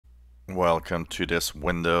Welcome to this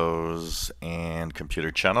Windows and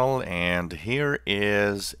computer channel, and here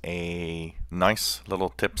is a nice little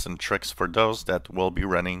tips and tricks for those that will be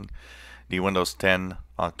running the Windows 10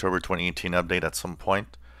 October 2018 update at some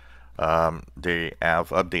point. They have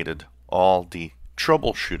updated all the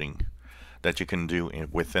troubleshooting that you can do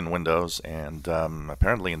within Windows, and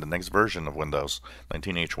apparently in the next version of Windows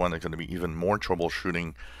 19H1 there's going to be even more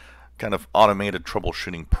troubleshooting, kind of automated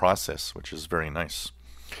troubleshooting process, which is very nice.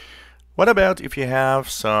 What about if you have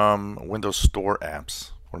some Windows Store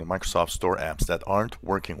apps or the Microsoft Store apps that aren't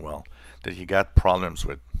working well, that you got problems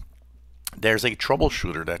with? There's a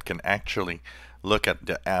troubleshooter that can actually look at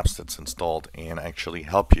the apps that's installed and actually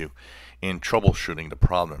help you in troubleshooting the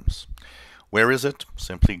problems. Where is it?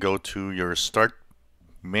 Simply go to your Start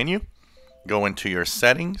menu, go into your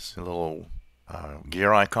settings, a little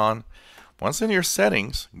gear icon. Once in your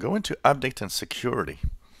settings, go into Update and Security.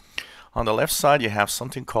 On the left side, you have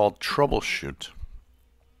something called Troubleshoot.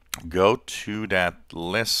 Go to that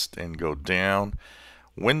list and go down,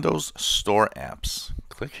 Windows Store Apps.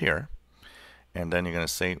 Click here, and then you're going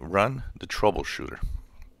to say Run the Troubleshooter.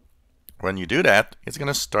 When you do that, it's going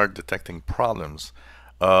to start detecting problems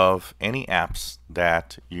of any apps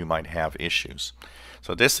that you might have issues.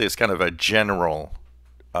 So this is kind of a general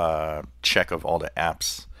check of all the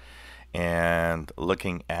apps and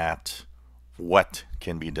looking at what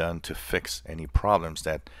can be done to fix any problems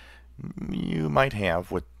that you might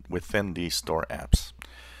have within these store apps.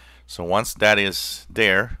 So once that is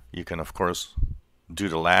there, you can of course do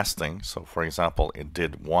the last thing. So for example, it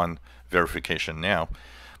did one verification now,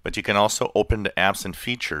 but you can also open the apps and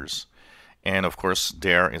features, and of course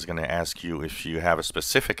there is going to ask you if you have a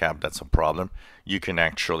specific app that's a problem. You can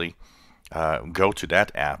actually go to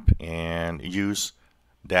that app and use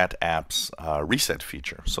that app's reset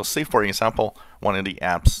feature. So say for example, one of the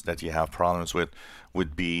apps that you have problems with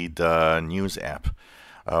would be the News app.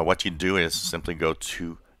 What you do is simply go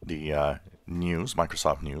to the News,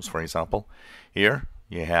 Microsoft News for example. Here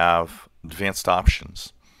you have advanced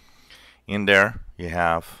options. In there you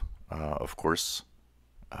have of course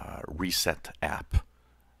reset app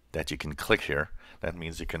that you can click here. That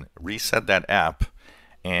means you can reset that app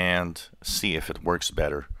and see if it works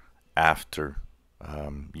better after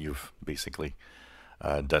you've basically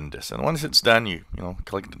done this. And once it's done, you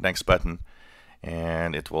click the next button,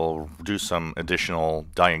 and it will do some additional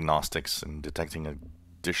diagnostics and detecting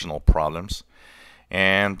additional problems.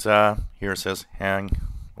 And here it says hang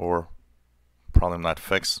or problem not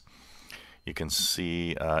fixed. You can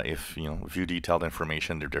see if view detailed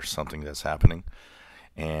information, there's something that's happening,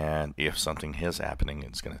 and if something is happening,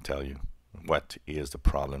 it's going to tell you what is the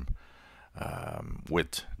problem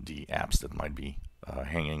with the apps that might be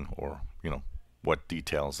hanging, or what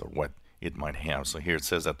details or what it might have. So here it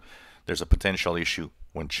says that there's a potential issue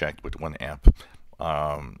when checked with one app,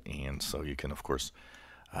 and so you can of course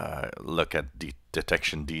look at the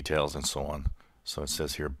detection details and so on. So it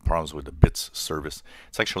says here problems with the bits service.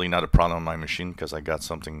 It's actually not a problem on my machine because I got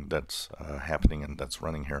something that's happening and that's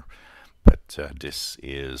running here, but this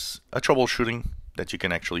is a troubleshooting that you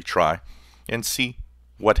can actually try and see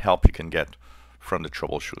what help you can get from the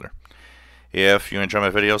troubleshooter. If you enjoy my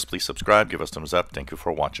videos, please subscribe, give us thumbs up. Thank you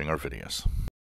for watching our videos.